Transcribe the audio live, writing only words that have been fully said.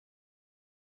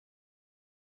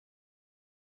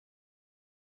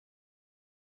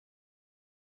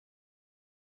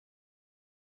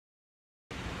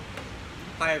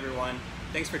Hi everyone,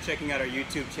 thanks for checking out our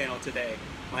YouTube channel today.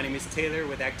 My name is Taylor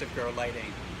with Active Grow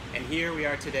Lighting, and here we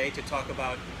are today to talk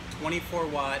about 24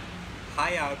 watt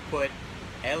high output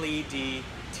LED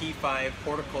T5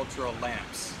 horticultural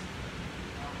lamps.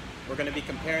 We're going to be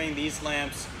comparing these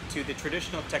lamps to the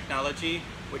traditional technology,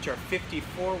 which are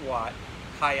 54 watt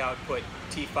high output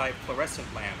T5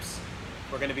 fluorescent lamps.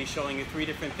 We're going to be showing you three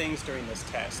different things during this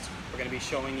test. We're going to be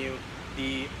showing you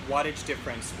the wattage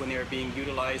difference when they are being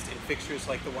utilized in fixtures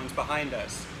like the ones behind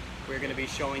us. We're going to be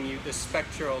showing you the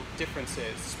spectral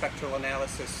differences, spectral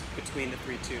analysis between the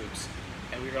three tubes.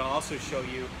 And we're going to also show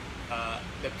you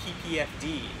the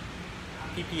Ppfd.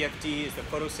 Ppfd is the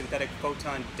photosynthetic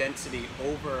photon density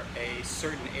over a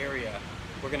certain area.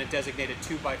 We're going to designate a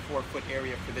 2x4 foot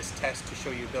area for this test to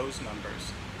show you those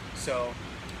numbers. So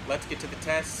let's get to the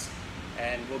tests,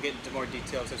 and we'll get into more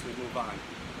details as we move on.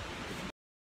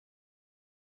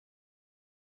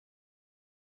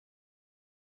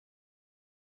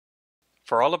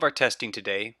 For all of our testing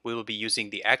today, we will be using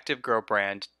the Active Grow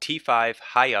brand T5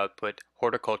 high output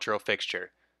horticultural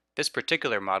fixture. This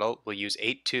particular model will use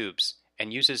 8 tubes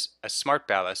and uses a smart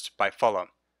ballast by Fulham.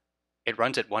 It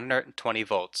runs at 120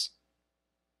 volts.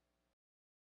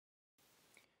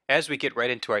 As we get right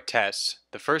into our tests,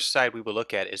 the first side we will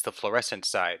look at is the fluorescent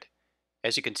side.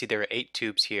 As you can see, there are 8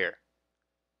 tubes here.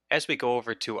 As we go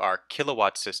over to our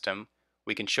kilowatt system,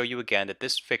 we can show you again that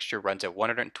this fixture runs at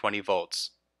 120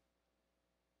 volts.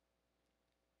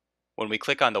 When we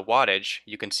click on the wattage,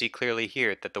 you can see clearly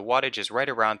here that the wattage is right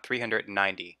around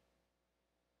 390.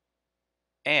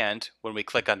 And when we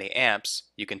click on the amps,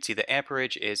 you can see the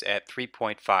amperage is at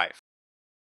 3.5.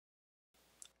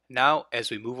 Now, as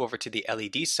we move over to the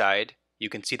LED side, you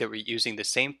can see that we're using the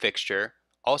same fixture,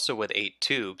 also with 8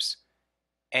 tubes,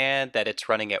 and that it's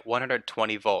running at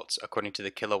 120 volts according to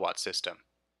the kilowatt system.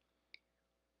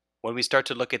 When we start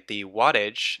to look at the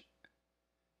wattage,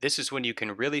 this is when you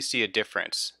can really see a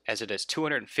difference, as it is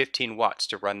 215 watts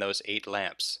to run those 8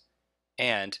 lamps,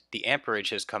 and the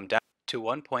amperage has come down to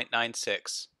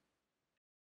 1.96.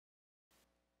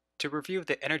 To review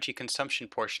the energy consumption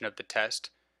portion of the test,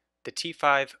 the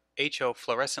T5 HO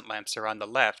fluorescent lamps are on the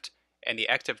left, and the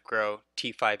Active Grow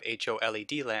T5 HO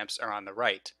LED lamps are on the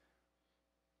right.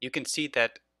 You can see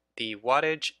that the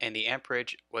wattage and the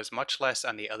amperage was much less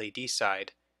on the LED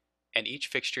side, and each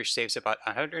fixture saves about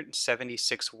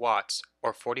 176 watts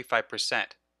or 45%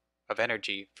 of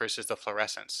energy versus the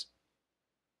fluorescents.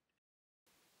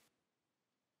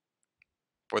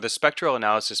 For the spectral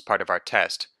analysis part of our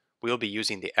test, we will be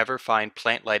using the Everfine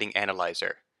Plant Lighting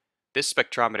Analyzer. This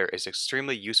spectrometer is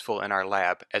extremely useful in our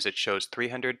lab as it shows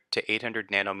 300 to 800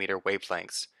 nanometer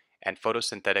wavelengths and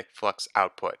photosynthetic flux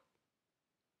output.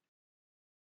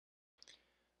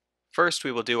 First,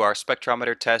 we will do our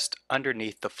spectrometer test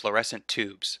underneath the fluorescent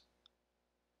tubes.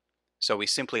 So we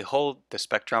simply hold the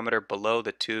spectrometer below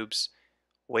the tubes,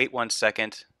 wait 1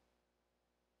 second,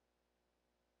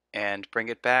 and bring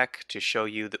it back to show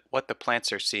you what the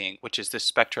plants are seeing, which is this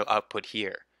spectral output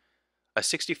here. A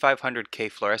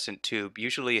 6500K fluorescent tube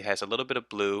usually has a little bit of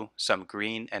blue, some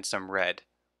green, and some red.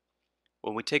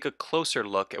 When we take a closer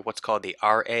look at what's called the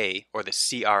RA, or the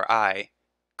CRI,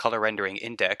 color rendering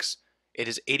index, it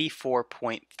is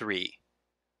 84.3.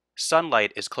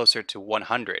 Sunlight is closer to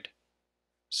 100.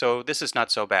 So this is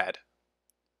not so bad.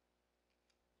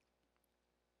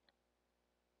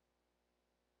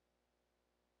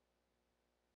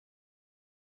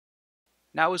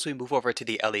 Now as we move over to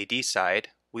the LED side,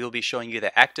 we will be showing you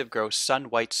the Active Grow Sun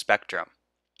White Spectrum.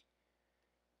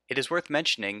 It is worth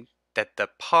mentioning that the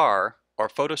PAR, or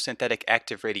photosynthetic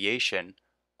active radiation,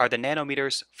 are the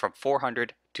nanometers from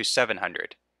 400 to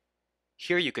 700.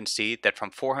 Here you can see that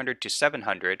from 400 to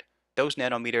 700, those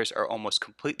nanometers are almost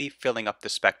completely filling up the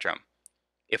spectrum.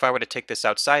 If I were to take this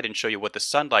outside and show you what the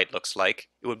sunlight looks like,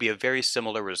 it would be a very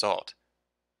similar result.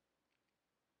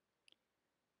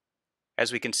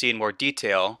 As we can see in more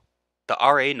detail, the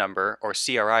RA number, or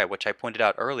CRI, which I pointed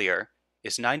out earlier,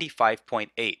 is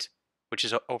 95.8, which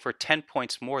is over 10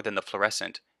 points more than the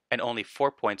fluorescent, and only 4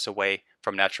 points away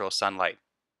from natural sunlight.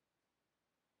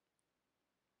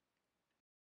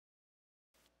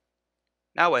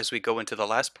 Now as we go into the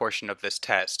last portion of this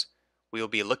test, we will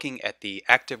be looking at the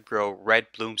Active Grow Red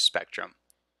Bloom spectrum.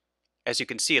 As you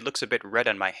can see, it looks a bit red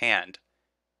on my hand,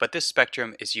 but this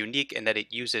spectrum is unique in that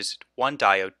it uses one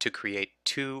diode to create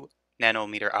 2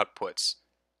 nanometer outputs,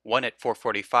 one at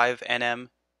 445 nm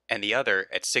and the other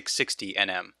at 660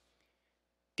 nm.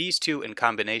 These two in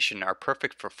combination are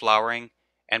perfect for flowering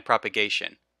and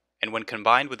propagation, and when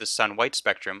combined with the sun white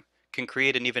spectrum, can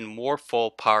create an even more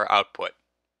full PAR output.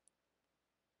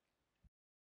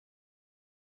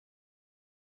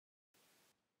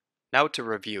 Now to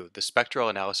review the spectral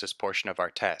analysis portion of our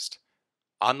test.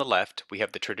 On the left, we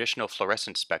have the traditional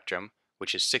fluorescent spectrum,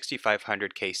 which is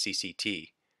 6500K CCT.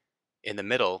 In the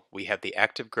middle, we have the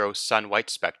active grow sun-white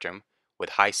spectrum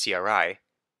with high CRI.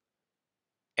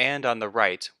 And on the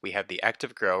right, we have the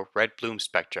active grow red bloom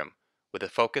spectrum with a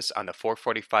focus on the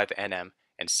 445 nm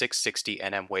and 660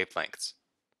 nm wavelengths.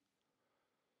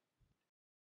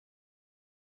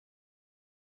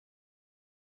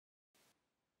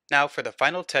 Now for the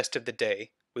final test of the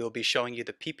day, we will be showing you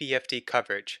the Ppfd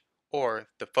coverage, or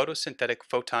the photosynthetic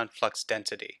photon flux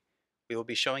density. We will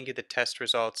be showing you the test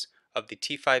results of the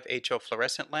T5HO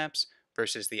fluorescent lamps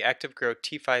versus the active grow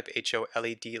T5HO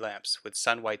LED lamps with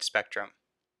sun-white spectrum.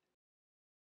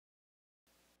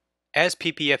 As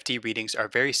Ppfd readings are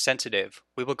very sensitive,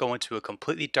 we will go into a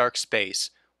completely dark space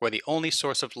where the only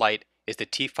source of light is the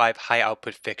T5 high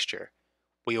output fixture.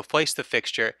 We will place the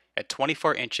fixture at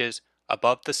 24 inches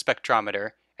above the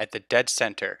spectrometer at the dead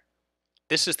center.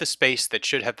 This is the space that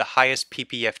should have the highest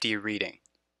Ppfd reading.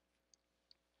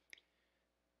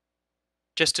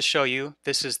 Just to show you,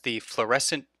 this is the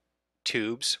fluorescent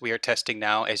tubes we are testing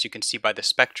now, as you can see by the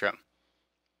spectrum.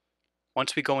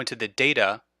 Once we go into the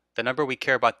data, the number we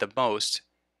care about the most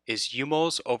is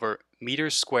UMols over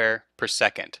meters square per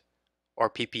second, or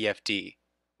Ppfd,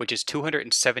 which is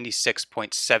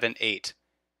 276.78.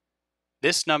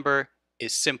 This number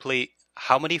is simply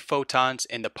how many photons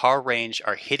in the power range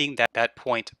are hitting that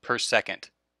point per second.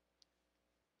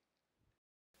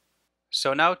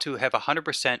 So now to have a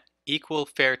 100% equal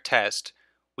fair test,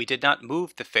 we did not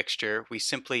move the fixture, we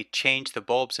simply changed the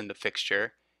bulbs in the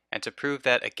fixture, and to prove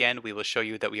that again we will show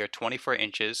you that we are 24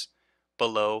 inches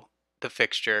below the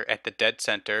fixture at the dead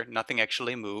center, nothing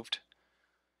actually moved,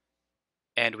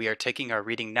 and we are taking our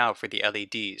reading now for the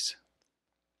LEDs.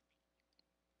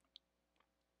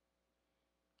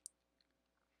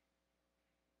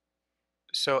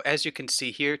 So as you can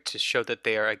see here, to show that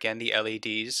they are again the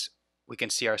LEDs, we can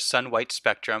see our sun-white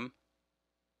spectrum,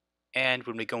 and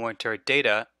when we go into our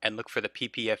data and look for the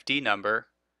Ppfd number,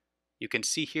 you can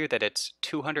see here that it's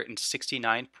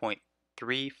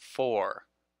 269.34.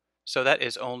 So that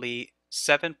is only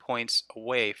 7 points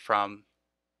away from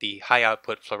the high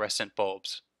output fluorescent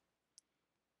bulbs.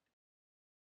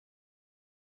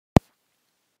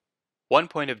 One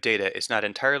point of data is not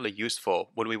entirely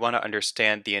useful when we want to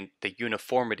understand the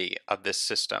uniformity of this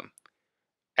system.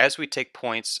 As we take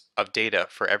points of data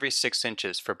for every 6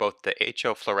 inches for both the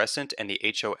HO fluorescent and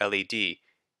the HO LED,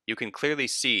 you can clearly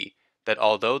see that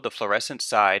although the fluorescent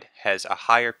side has a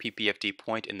higher Ppfd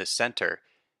point in the center,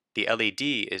 the LED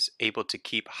is able to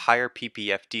keep higher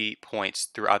Ppfd points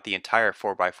throughout the entire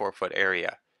 4x4 foot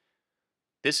area.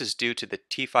 This is due to the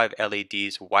T5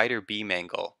 LED's wider beam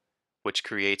angle, which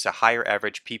creates a higher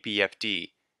average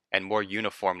Ppfd and more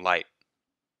uniform light.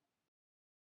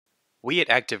 We at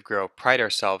ActiveGrow pride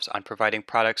ourselves on providing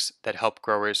products that help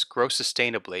growers grow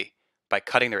sustainably by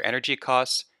cutting their energy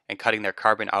costs and cutting their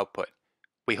carbon output.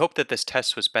 We hope that this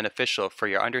test was beneficial for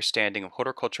your understanding of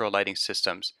horticultural lighting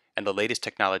systems and the latest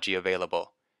technology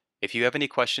available. If you have any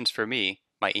questions for me,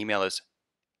 my email is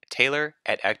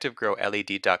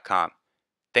taylor@activegrowled.com.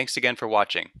 Thanks again for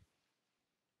watching.